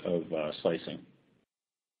uptake of slicing.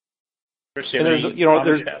 Chris, I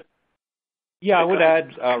would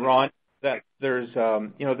add, Ron, that there's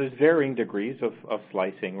varying degrees of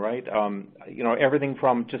slicing, right? Everything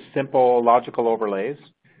from just simple logical overlays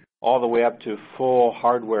all the way up to full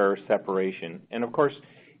hardware separation. And of course,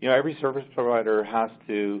 every service provider has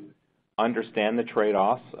to understand the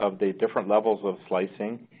trade-offs of the different levels of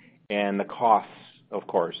slicing and the costs, of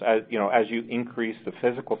course. As you increase the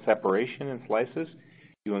physical separation in slices,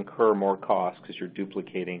 you incur more costs because you're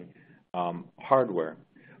duplicating hardware.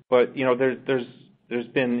 But there's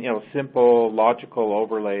been simple logical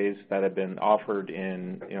overlays that have been offered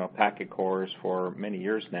in packet cores for many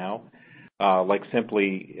years now, like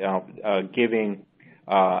simply giving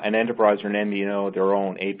an enterprise or an MVNO their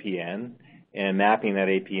own APN and mapping that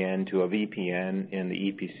APN to a VPN in the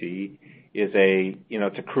EPC is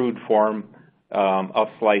it's a crude form of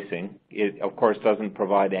slicing. It of course doesn't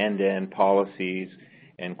provide end-to-end policies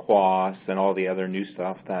and QoS and all the other new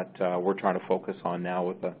stuff that we're trying to focus on now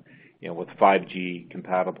with with 5G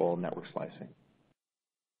compatible network slicing.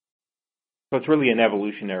 So it's really an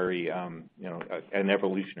evolutionary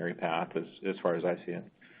path as far as I see it.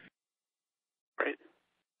 Right.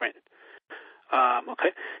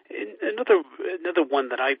 Okay. Another one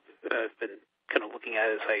that I've been kind of looking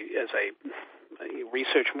at as I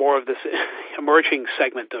research more of this emerging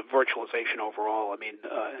segment of virtualization overall. I mean,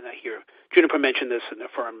 and I hear Juniper mention this, and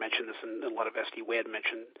Affirmed mentioned this, and a lot of SD-WAN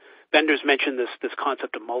vendors mention this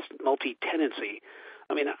concept of multi-tenancy.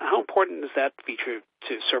 I mean, how important is that feature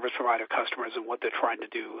to service provider customers and what they're trying to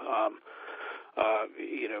do?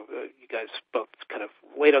 You guys both kind of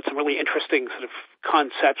laid out some really interesting sort of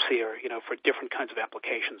concepts here, for different kinds of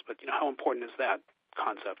applications. But how important is that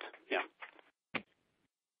concept? Yeah.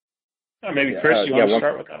 Maybe Chris, you want to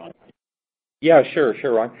start with that one? Yeah, sure,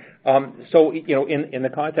 Ron. So, in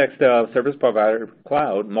the context of service provider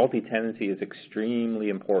cloud, multi-tenancy is extremely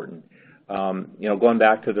important. Going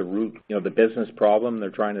back to the root, the business problem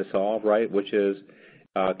they're trying to solve, right, which is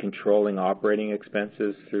controlling operating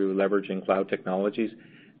expenses through leveraging cloud technologies.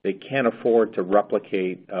 They can't afford to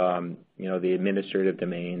replicate, the administrative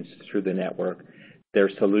domains through the network. Their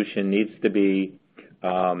solution needs to be,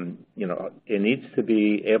 it needs to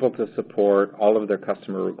be able to support all of their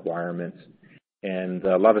customer requirements. And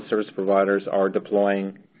a lot of service providers are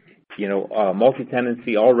deploying,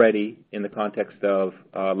 multi-tenancy already in the context of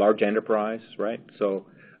large enterprise, right? So,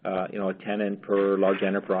 a tenant per large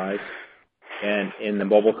enterprise. And in the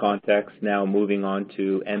mobile context, now moving on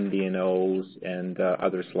to MVNOs and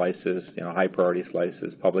other slices, high priority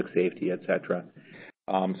slices, public safety, et cetera.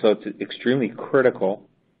 So it's extremely critical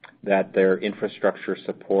that their infrastructure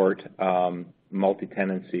support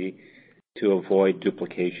multi-tenancy to avoid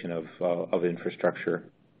duplication of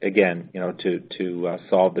infrastructure. Again, to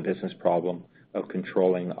solve the business problem of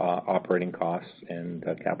controlling operating costs and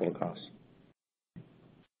capital costs.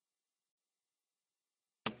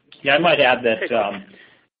 Yeah, I might add that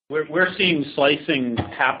we're seeing slicing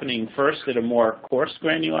happening first at a more coarse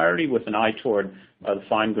granularity with an eye toward the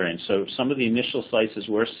fine grain. So some of the initial slices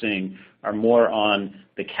we're seeing are more on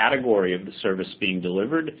the category of the service being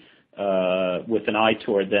delivered with an eye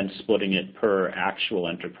toward then splitting it per actual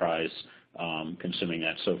enterprise consuming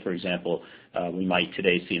that. So, for example, we might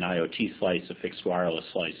today see an IoT slice, a fixed wireless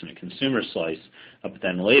slice, and a consumer slice, but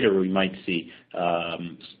then later we might see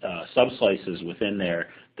sub-slices within there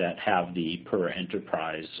that have the per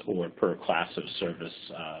enterprise or per class of service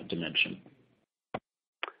dimension.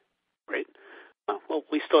 Great. Well,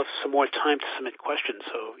 we still have some more time to submit questions,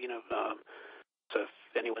 so so if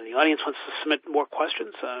anyone in the audience wants to submit more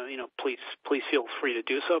questions, please feel free to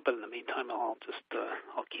do so. But in the meantime, I'll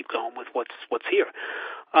keep going with what's here.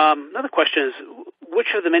 Another question is, which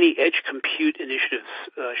of the many edge compute initiatives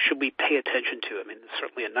should we pay attention to? I mean, there's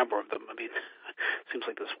certainly a number of them. I mean, it seems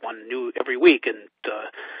like there's one new every week, and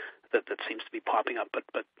that seems to be popping up. But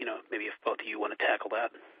maybe if both of you want to tackle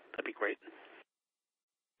that, that'd be great.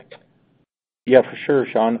 Yeah, for sure,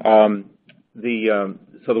 Sean.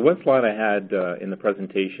 So the one slide I had in the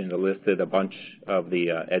presentation listed a bunch of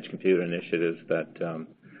the edge compute initiatives that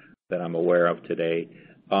I'm aware of today.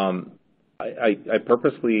 I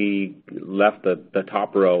purposely left the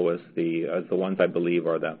top row as the ones I believe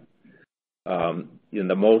are the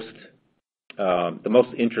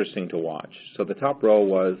most interesting to watch. So the top row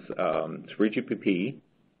was 3GPP,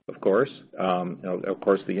 of course.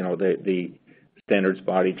 The standards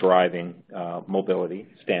body driving mobility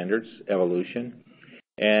standards evolution.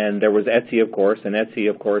 And there was ETSI, of course, and ETSI,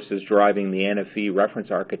 of course, is driving the NFV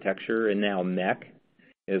reference architecture and now MEC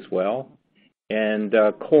as well. And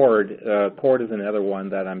CORD is another one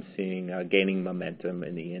that I'm seeing gaining momentum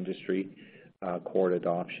in the industry, CORD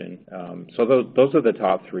adoption. So those are the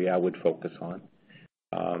top three I would focus on.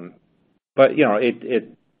 But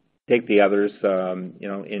it take the others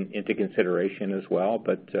into consideration as well,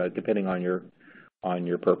 but depending on your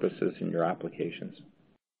purposes and your applications.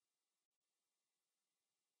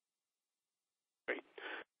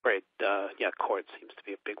 Great. CORD seems to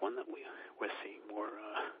be a big one that we're seeing more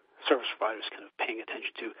service providers kind of paying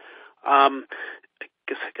attention to. I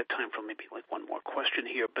guess I got time for maybe like one more question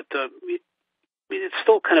here, but it's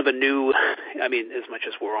still kind of a new, as much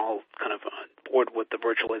as we're all kind of on board with the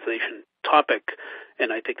virtualization topic,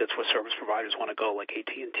 and I think that's where service providers want to go, like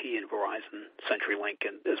AT&T and Verizon, CenturyLink,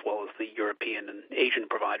 and as well as the European and Asian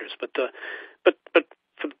providers. But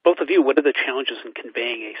for both of you, what are the challenges in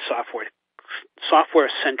conveying a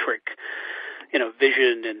software-centric,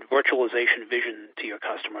 vision and virtualization vision to your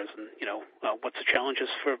customers, and what's the challenges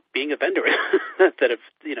for being a vendor that have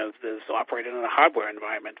that's operated in a hardware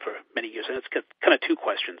environment for many years? And it's kind of two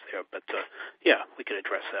questions there, but we could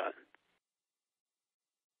address that.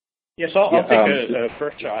 Yes, I'll take a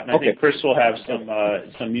first shot, and I think Chris will have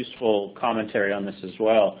some useful commentary on this as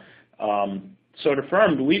well. So at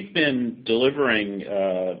Affirmed, we've been delivering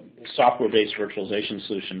software-based virtualization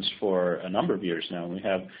solutions for a number of years now. We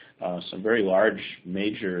have some very large,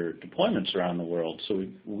 major deployments around the world, so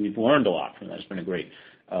we've learned a lot from that. It's been a great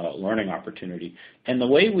learning opportunity. And the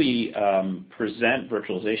way we present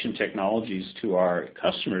virtualization technologies to our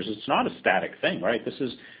customers, it's not a static thing, right? This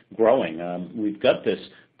is growing. We've got this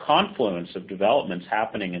confluence of developments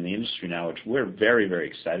happening in the industry now, which we're very, very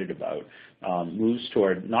excited about. Moves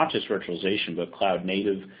toward not just virtualization, but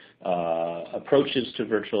cloud-native approaches to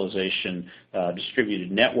virtualization,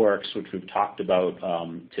 distributed networks, which we've talked about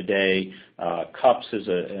today. CUPS is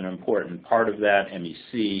an important part of that,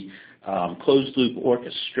 MEC. Closed-loop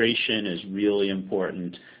orchestration is really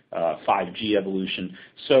important. 5G evolution.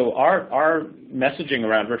 So our messaging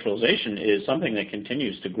around virtualization is something that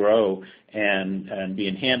continues to grow and be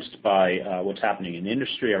enhanced by what's happening in the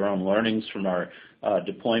industry, our own learnings from our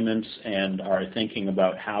deployments, and our thinking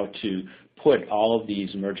about how to put all of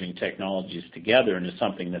these emerging technologies together into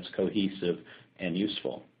something that's cohesive and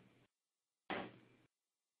useful.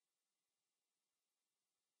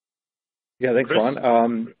 Yeah, thanks,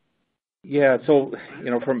 Ron. Yeah, so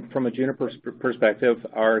from a Juniper perspective,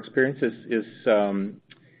 our experience is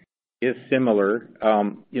similar.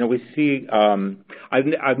 We see.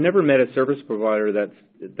 I've never met a service provider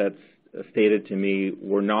that's stated to me,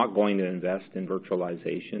 we're not going to invest in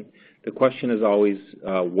virtualization. The question is always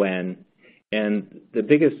when, and the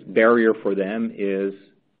biggest barrier for them is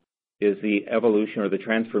the evolution or the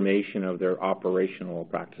transformation of their operational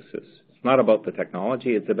practices. It's not about the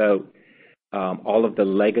technology; it's about all of the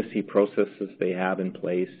legacy processes they have in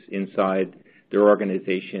place inside their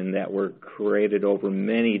organization that were created over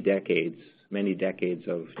many decades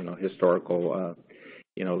of historical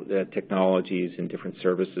technologies and different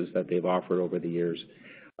services that they've offered over the years.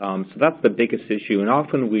 So that's the biggest issue. And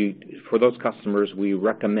often for those customers, we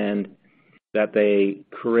recommend that they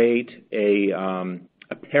create a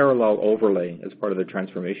parallel overlay as part of the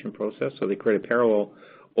transformation process. So they create a parallel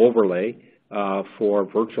overlay for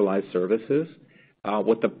virtualized services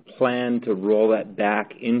with the plan to roll that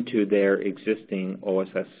back into their existing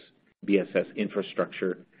OSS, BSS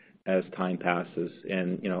infrastructure as time passes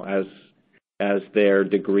and, as their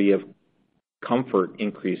degree of comfort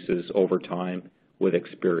increases over time with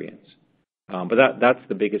experience. But that's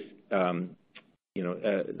the biggest,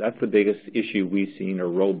 that's the biggest issue we've seen or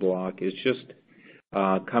roadblock is just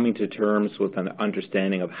coming to terms with an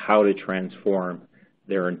understanding of how to transform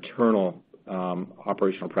their internal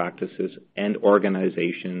operational practices and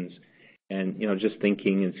organizations, and just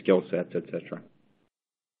thinking and skill sets, etc.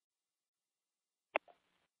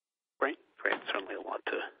 Great. Certainly a lot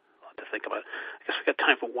to think about. I guess we've got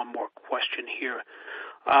time for one more question here.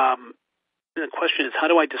 The question is, how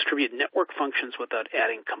do I distribute network functions without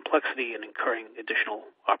adding complexity and incurring additional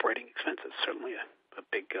operating expenses? Certainly a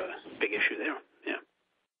big issue there. Yeah.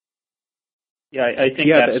 Yeah, I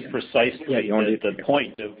think that's precisely the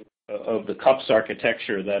point of the CUPS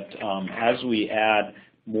architecture, that as we add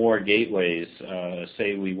more gateways,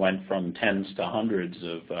 say we went from tens to hundreds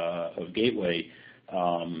of gateway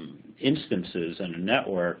instances in a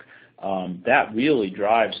network, that really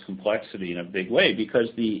drives complexity in a big way, because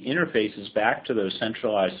the interfaces back to those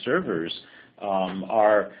centralized servers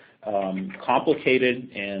are complicated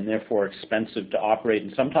and therefore expensive to operate,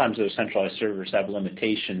 and sometimes those centralized servers have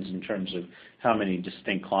limitations in terms of how many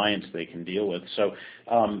distinct clients they can deal with. So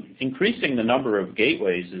increasing the number of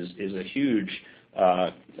gateways is a huge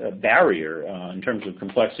barrier in terms of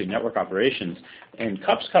complexity of network operations. And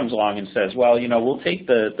CUPS comes along and says, well, we'll take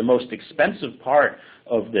the most expensive part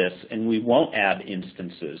of this and we won't add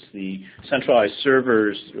instances. The centralized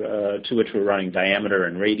servers to which we're running diameter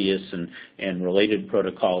and radius and related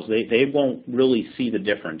protocols, they won't really see the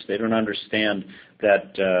difference. They don't understand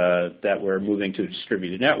that we're moving to a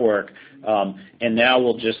distributed network. And now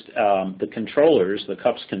we'll just, the controllers, the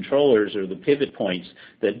CUPS controllers, or the pivot points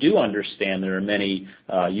that do understand there are many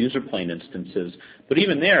user plane instances. But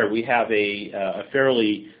even there, we have a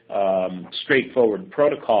fairly straightforward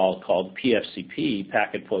protocol called PFCP,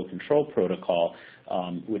 Packet Flow Control Protocol,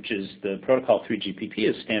 which is the protocol 3GPP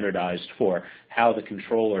is standardized for how the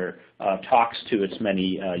controller talks to its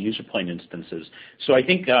many user plane instances. So I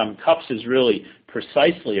think CUPS is really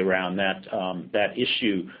precisely around that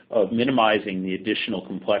issue of minimizing the additional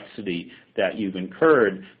complexity that you've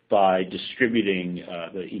incurred by distributing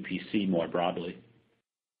the EPC more broadly.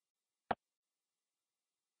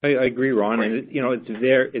 I agree, Ron, and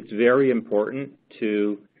it's very important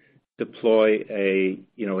to deploy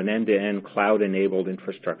an end-to-end cloud-enabled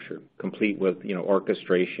infrastructure, complete with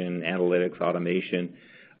orchestration, analytics, automation.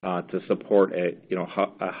 to support a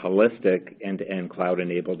holistic end-to-end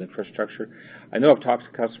cloud-enabled infrastructure. I know I've talked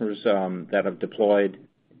to customers that have deployed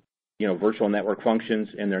virtual network functions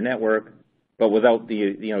in their network, but without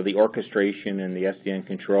the orchestration and the SDN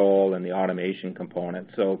control and the automation component.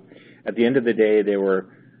 So at the end of the day,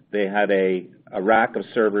 they had a rack of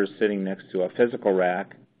servers sitting next to a physical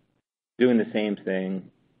rack doing the same thing,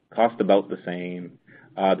 cost about the same.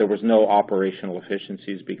 There was no operational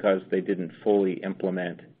efficiencies because they didn't fully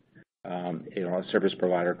implement a service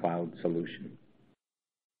provider cloud solution.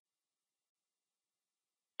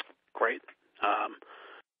 Great.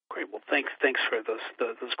 Great. Well, thanks for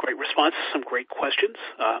those great responses. Some great questions.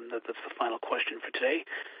 That's the final question for today.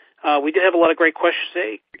 We did have a lot of great questions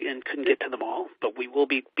today and couldn't get to them all, but we will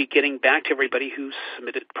be getting back to everybody who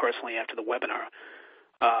submitted personally after the webinar.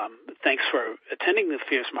 Thanks for attending the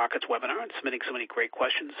Fierce Markets webinar and submitting so many great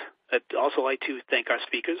questions. I'd also like to thank our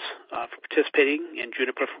speakers for participating and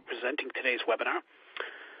Juniper for presenting today's webinar.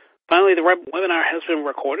 Finally, the webinar has been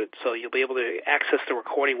recorded, so you'll be able to access the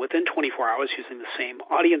recording within 24 hours using the same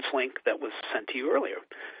audience link that was sent to you earlier.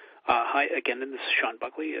 Hi, again, this is Sean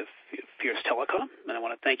Buckley of Fierce Telecom, and I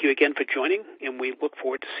want to thank you again for joining, and we look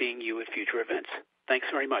forward to seeing you at future events. Thanks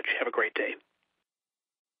very much. Have a great day.